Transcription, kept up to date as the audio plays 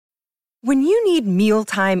When you need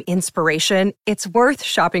mealtime inspiration, it's worth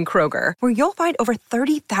shopping Kroger, where you'll find over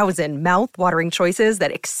 30,000 mouth-watering choices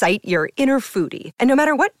that excite your inner foodie. And no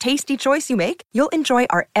matter what tasty choice you make, you'll enjoy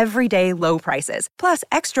our everyday low prices, plus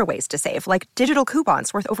extra ways to save, like digital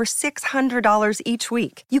coupons worth over $600 each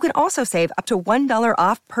week. You can also save up to $1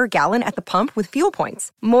 off per gallon at the pump with fuel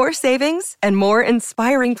points. More savings and more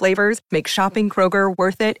inspiring flavors make shopping Kroger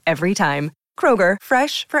worth it every time. Kroger,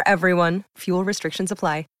 fresh for everyone. Fuel restrictions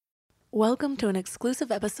apply. Welcome to an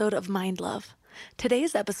exclusive episode of Mind Love.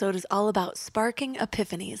 Today's episode is all about sparking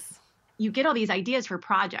epiphanies. You get all these ideas for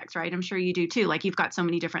projects, right? I'm sure you do too. Like you've got so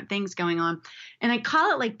many different things going on. And I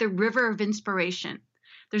call it like the river of inspiration.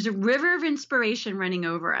 There's a river of inspiration running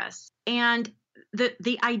over us. And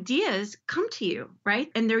the ideas come to you,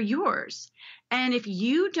 right? And they're yours. And if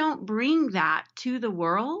you don't bring that to the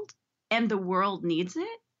world and the world needs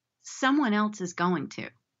it, someone else is going to.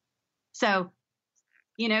 So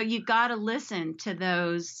you got to listen to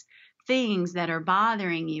those things that are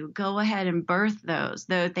bothering you. Go ahead and birth those.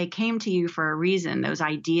 They came to you for a reason, those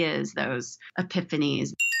ideas, those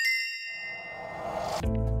epiphanies.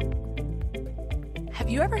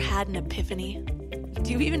 Have you ever had an epiphany?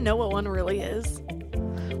 Do you even know what one really is?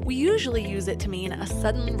 We usually use it to mean a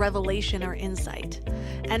sudden revelation or insight.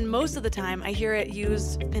 And most of the time, I hear it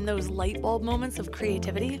used in those light bulb moments of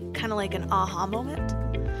creativity, kind of like an aha moment.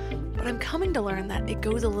 But I'm coming to learn that it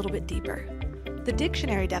goes a little bit deeper. The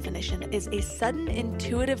dictionary definition is a sudden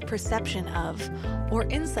intuitive perception of or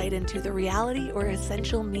insight into the reality or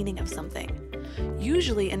essential meaning of something,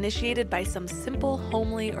 usually initiated by some simple,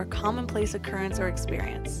 homely, or commonplace occurrence or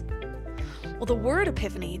experience. Well, the word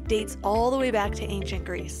epiphany dates all the way back to ancient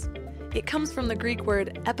Greece. It comes from the Greek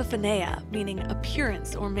word epiphaneia, meaning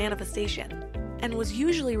appearance or manifestation, and was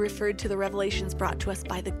usually referred to the revelations brought to us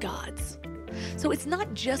by the gods. So it's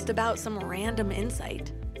not just about some random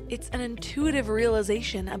insight. It's an intuitive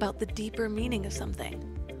realization about the deeper meaning of something,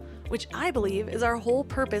 which I believe is our whole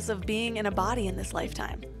purpose of being in a body in this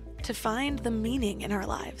lifetime, to find the meaning in our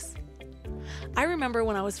lives. I remember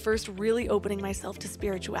when I was first really opening myself to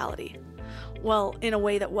spirituality. Well, in a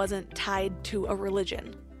way that wasn't tied to a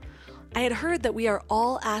religion. I had heard that we are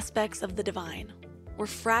all aspects of the divine, or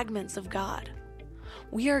fragments of God.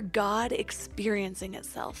 We are God experiencing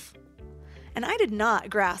itself. And I did not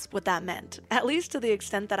grasp what that meant, at least to the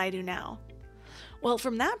extent that I do now. Well,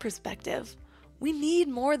 from that perspective, we need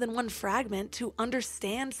more than one fragment to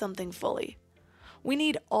understand something fully. We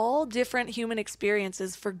need all different human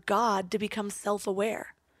experiences for God to become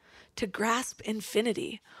self-aware, to grasp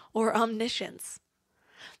infinity or omniscience.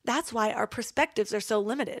 That's why our perspectives are so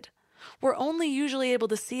limited. We're only usually able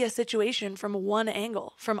to see a situation from one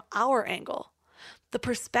angle, from our angle. The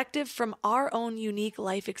perspective from our own unique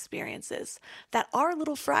life experiences that our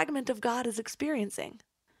little fragment of God is experiencing.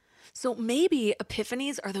 So maybe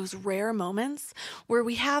epiphanies are those rare moments where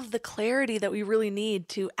we have the clarity that we really need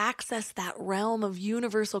to access that realm of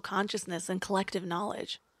universal consciousness and collective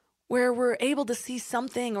knowledge, where we're able to see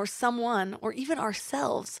something or someone or even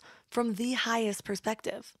ourselves from the highest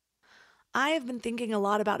perspective. I have been thinking a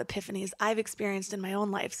lot about epiphanies I've experienced in my own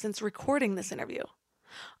life since recording this interview.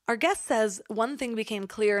 Our guest says one thing became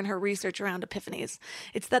clear in her research around epiphanies.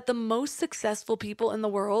 It's that the most successful people in the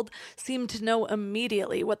world seem to know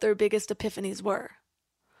immediately what their biggest epiphanies were.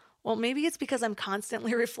 Well, maybe it's because I'm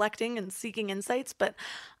constantly reflecting and seeking insights, but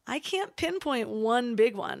I can't pinpoint one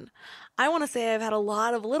big one. I want to say I've had a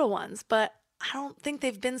lot of little ones, but I don't think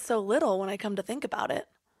they've been so little when I come to think about it.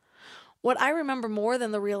 What I remember more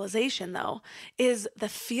than the realization, though, is the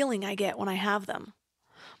feeling I get when I have them.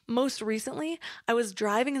 Most recently, I was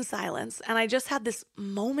driving in silence and I just had this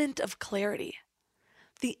moment of clarity.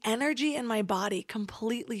 The energy in my body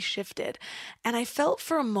completely shifted and I felt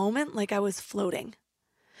for a moment like I was floating.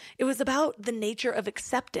 It was about the nature of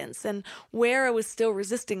acceptance and where I was still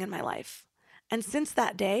resisting in my life. And since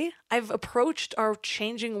that day, I've approached our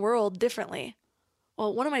changing world differently.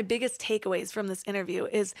 Well, one of my biggest takeaways from this interview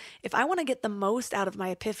is if I want to get the most out of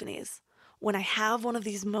my epiphanies, when I have one of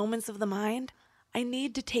these moments of the mind, I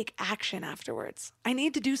need to take action afterwards. I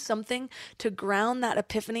need to do something to ground that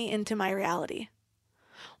epiphany into my reality.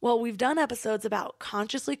 Well, we've done episodes about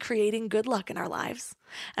consciously creating good luck in our lives,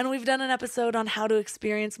 and we've done an episode on how to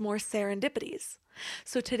experience more serendipities.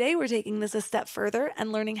 So today we're taking this a step further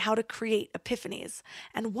and learning how to create epiphanies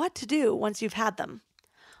and what to do once you've had them.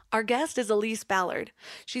 Our guest is Elise Ballard.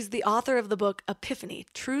 She's the author of the book Epiphany,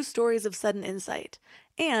 True Stories of Sudden Insight,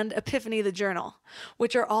 and Epiphany the Journal,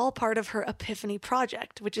 which are all part of her Epiphany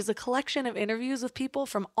Project, which is a collection of interviews with people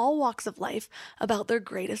from all walks of life about their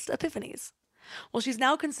greatest epiphanies. Well, she's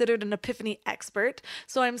now considered an epiphany expert,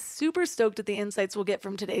 so I'm super stoked at the insights we'll get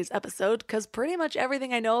from today's episode, because pretty much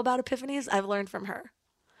everything I know about epiphanies I've learned from her.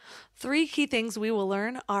 3 key things we will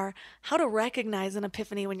learn are how to recognize an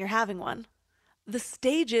epiphany when you're having one, the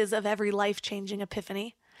stages of every life-changing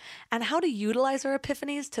epiphany, and how to utilize our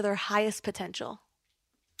epiphanies to their highest potential.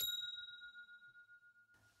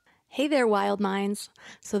 Hey there, Wild Minds.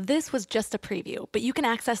 So this was just a preview, but you can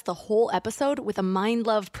access the whole episode with a Mind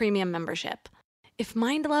Love Premium membership. If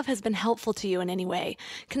Mind Love has been helpful to you in any way,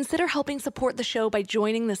 consider helping support the show by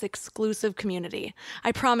joining this exclusive community.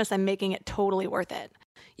 I promise I'm making it totally worth it.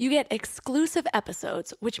 You get exclusive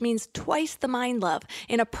episodes, which means twice the Mind Love,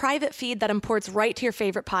 in a private feed that imports right to your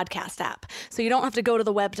favorite podcast app, so you don't have to go to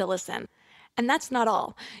the web to listen. And that's not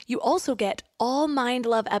all. You also get all Mind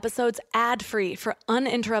Love episodes ad-free for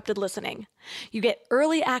uninterrupted listening. You get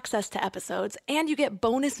early access to episodes, and you get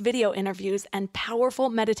bonus video interviews and powerful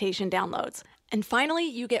meditation downloads. And finally,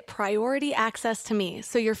 you get priority access to me,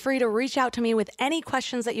 so you're free to reach out to me with any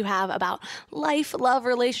questions that you have about life, love,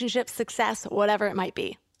 relationships, success, whatever it might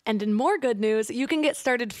be. And in more good news, you can get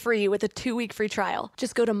started free with a 2-week free trial.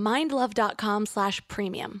 Just go to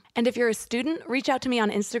mindlove.com/premium. And if you're a student, reach out to me on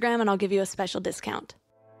Instagram and I'll give you a special discount.